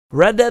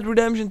Red Dead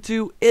Redemption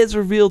 2 is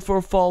revealed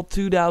for fall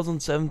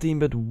 2017,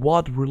 but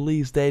what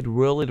release date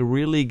will it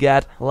really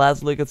get?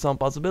 Let's look at some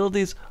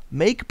possibilities,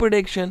 make a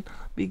prediction,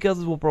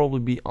 because it will probably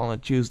be on a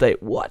Tuesday.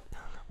 What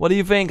do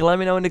you think? Let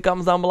me know in the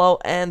comments down below,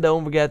 and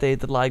don't forget to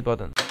hit the like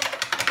button.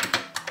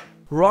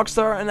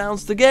 Rockstar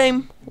announced the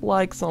game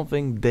like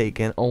something they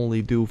can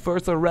only do.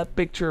 First a red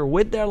picture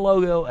with their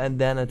logo, and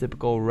then a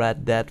typical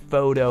Red Dead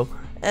photo,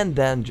 and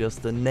then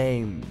just the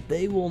name.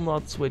 They will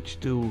not switch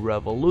to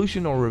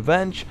Revolution or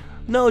Revenge.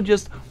 No,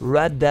 just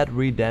Red Dead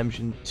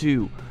Redemption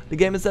 2. The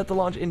game is set to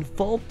launch in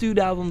fall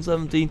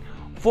 2017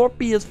 for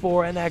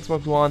PS4 and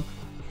Xbox One.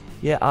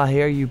 Yeah, I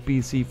hear you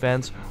PC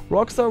fans.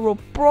 Rockstar will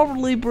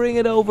probably bring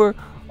it over,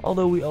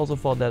 although we also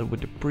thought that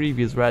with the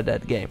previous Red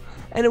Dead game.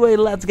 Anyway,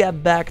 let's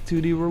get back to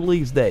the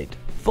release date.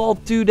 Fall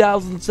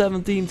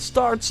 2017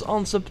 starts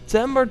on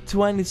September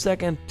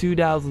 22nd,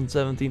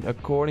 2017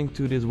 according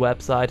to this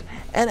website,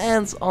 and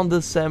ends on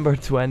December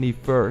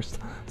 21st.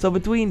 So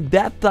between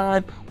that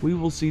time we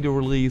will see the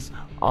release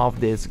of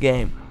this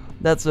game.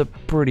 That's a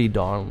pretty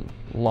darn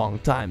long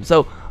time.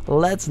 So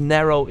let's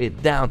narrow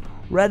it down.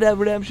 Red Dead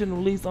Redemption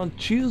released on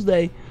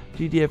Tuesday.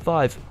 GTA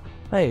 5,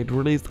 hey, it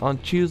released on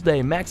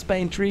Tuesday. Max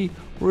Payne 3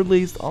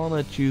 released on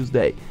a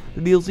Tuesday.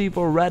 The DLC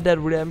for Red Dead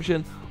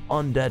Redemption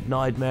Undead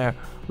Nightmare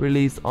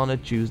released on a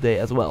Tuesday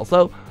as well.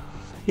 So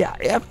yeah,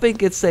 I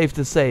think it's safe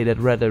to say that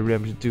Red Dead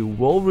Redemption 2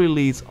 will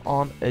release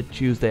on a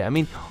Tuesday. I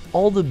mean,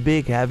 all the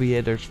big heavy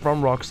hitters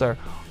from Rockstar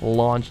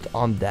launched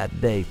on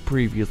that day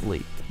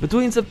previously.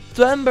 Between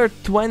September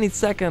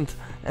 22nd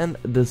and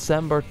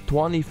December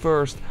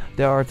 21st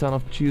there are a ton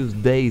of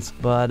Tuesdays,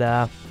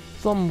 but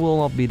some will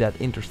not be that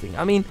interesting.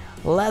 I mean,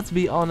 let's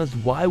be honest,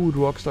 why would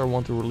Rockstar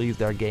want to release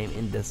their game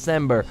in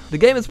December? The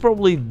game is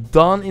probably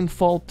done in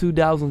fall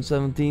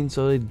 2017,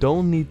 so they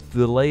don't need to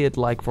delay it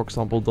like, for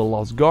example, The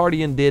Lost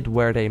Guardian did,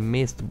 where they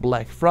missed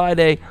Black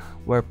Friday,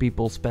 where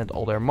people spent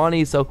all their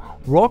money. So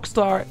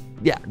Rockstar,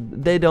 yeah,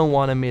 they don't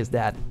want to miss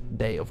that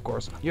day, of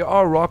course. You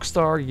are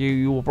Rockstar,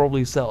 you will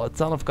probably sell a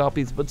ton of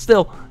copies, but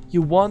still,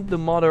 you want the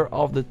mother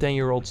of the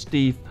 10-year-old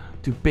Steve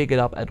to pick it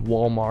up at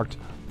Walmart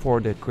for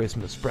the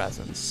Christmas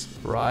presents,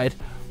 right?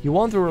 You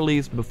want to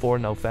release before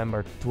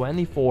November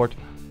 24th,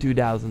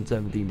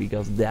 2017,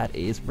 because that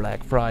is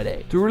Black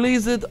Friday. To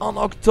release it on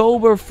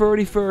October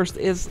 31st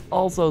is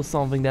also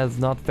something that is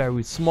not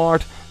very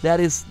smart. That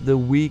is the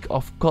week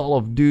of Call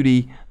of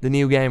Duty, the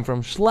new game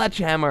from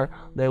Sledgehammer.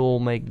 They will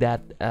make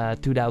that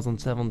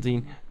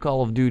 2017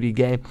 Call of Duty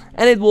game,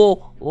 and it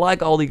will,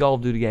 like all the Call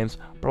of Duty games,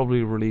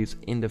 probably release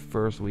in the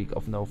first week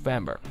of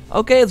November.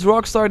 Okay, it's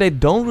Rockstar, they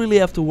don't really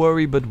have to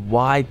worry, but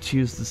why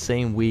choose the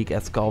same week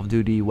as Call of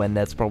Duty when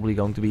that's probably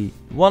going to be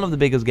one of the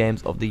biggest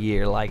games of the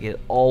year, like it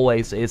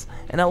always is?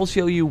 And I will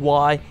show you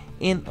why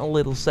in a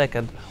little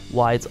second,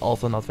 why it's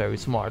also not very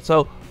smart.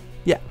 So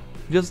yeah,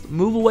 just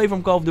move away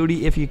from Call of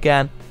Duty if you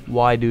can.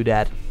 Why do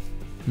that?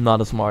 Not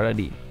a smart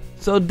idea.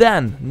 So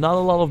then, not a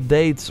lot of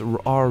dates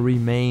are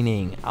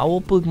remaining. I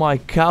will put my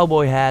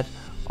cowboy hat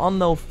on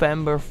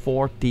November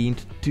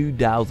 14th,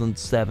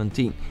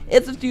 2017.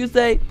 It's a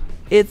Tuesday,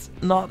 it's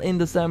not in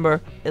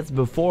December, it's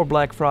before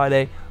Black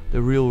Friday.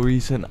 The real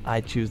reason I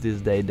choose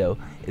this day though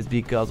is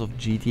because of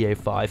GTA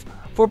 5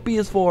 for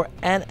PS4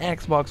 and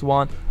Xbox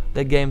One.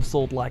 The game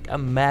sold like a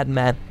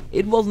madman.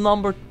 It was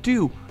number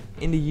 2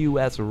 in the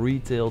US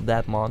retail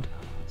that month,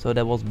 so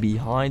that was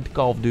behind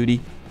Call of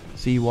Duty.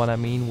 See what I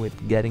mean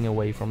with getting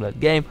away from that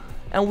game?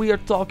 And we are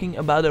talking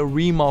about a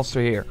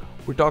remaster here.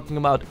 We're talking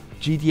about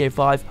GTA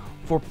 5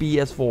 for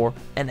PS4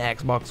 and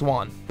Xbox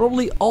One.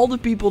 Probably all the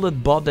people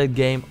that bought that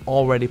game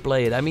already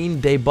play it. I mean,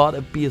 they bought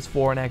a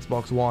PS4 and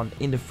Xbox One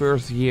in the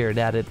first year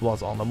that it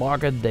was on the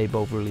market. They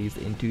both released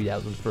in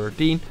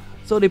 2013.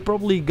 So they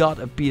probably got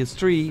a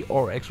PS3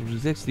 or Xbox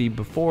 360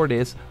 before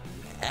this,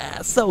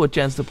 so a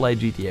chance to play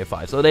GTA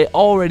 5. So they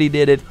already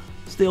did it,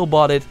 still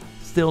bought it,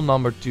 still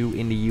number 2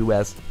 in the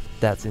US.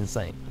 That's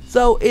insane.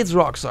 So it's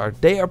Rockstar,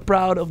 they are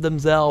proud of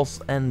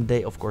themselves, and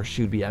they of course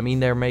should be. I mean,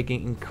 they're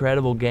making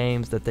incredible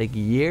games that take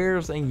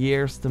years and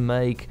years to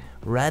make.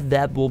 Red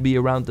Dead will be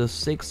around the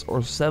 6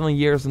 or 7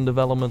 years in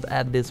development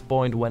at this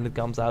point when it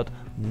comes out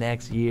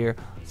next year.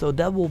 So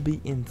that will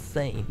be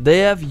insane. They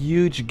have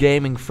huge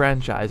gaming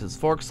franchises.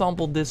 For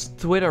example, this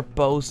Twitter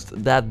post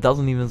that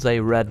doesn't even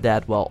say Red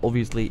Dead, well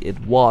obviously it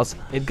was.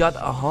 It got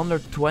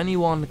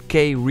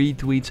 121k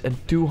retweets and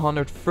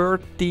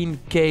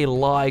 213k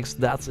likes.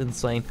 That's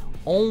insane.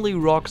 Only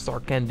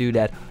Rockstar can do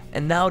that,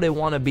 and now they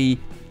want to be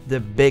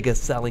the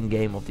biggest selling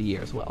game of the year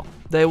as well.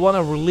 They want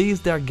to release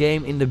their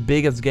game in the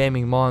biggest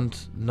gaming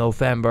month,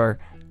 November,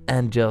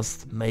 and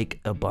just make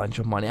a bunch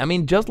of money. I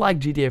mean, just like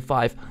GTA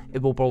 5,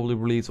 it will probably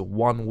release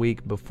 1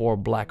 week before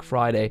Black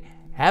Friday.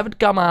 Have it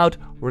come out,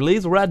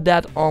 release Red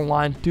Dead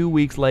Online 2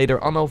 weeks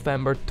later on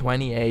November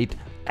 28th.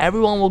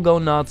 Everyone will go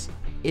nuts.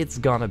 It's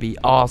gonna be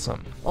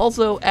awesome.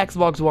 Also,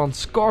 Xbox One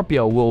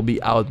Scorpio will be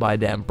out by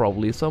then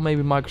probably, so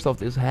maybe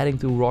Microsoft is heading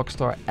to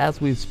Rockstar as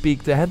we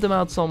speak to hand them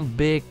out some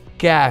big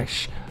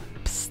cash.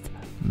 Psst,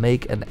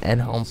 make an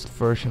enhanced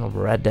version of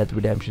Red Dead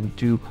Redemption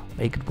 2,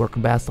 make it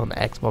work best on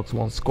Xbox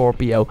One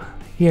Scorpio.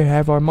 Here,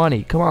 have our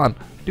money. Come on,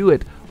 do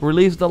it.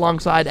 Release it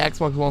alongside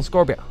Xbox One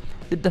Scorpio.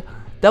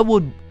 That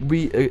would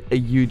be a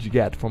huge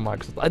get from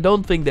Microsoft. I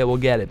don't think they will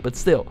get it, but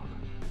still,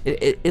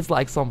 it's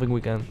like something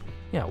we can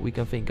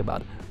think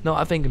about. No,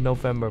 I think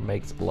November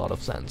makes a lot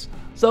of sense.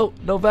 So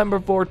November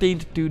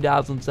 14th,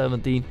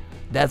 2017.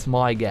 That's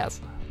my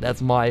guess.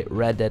 That's my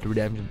Red Dead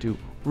Redemption 2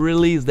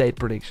 release date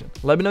prediction.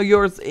 Let me know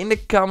yours in the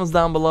comments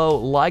down below.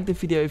 Like the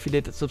video if you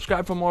did.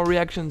 Subscribe for more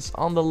reactions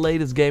on the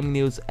latest gaming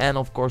news and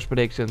of course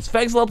predictions.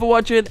 Thanks a lot for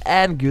watching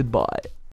and goodbye.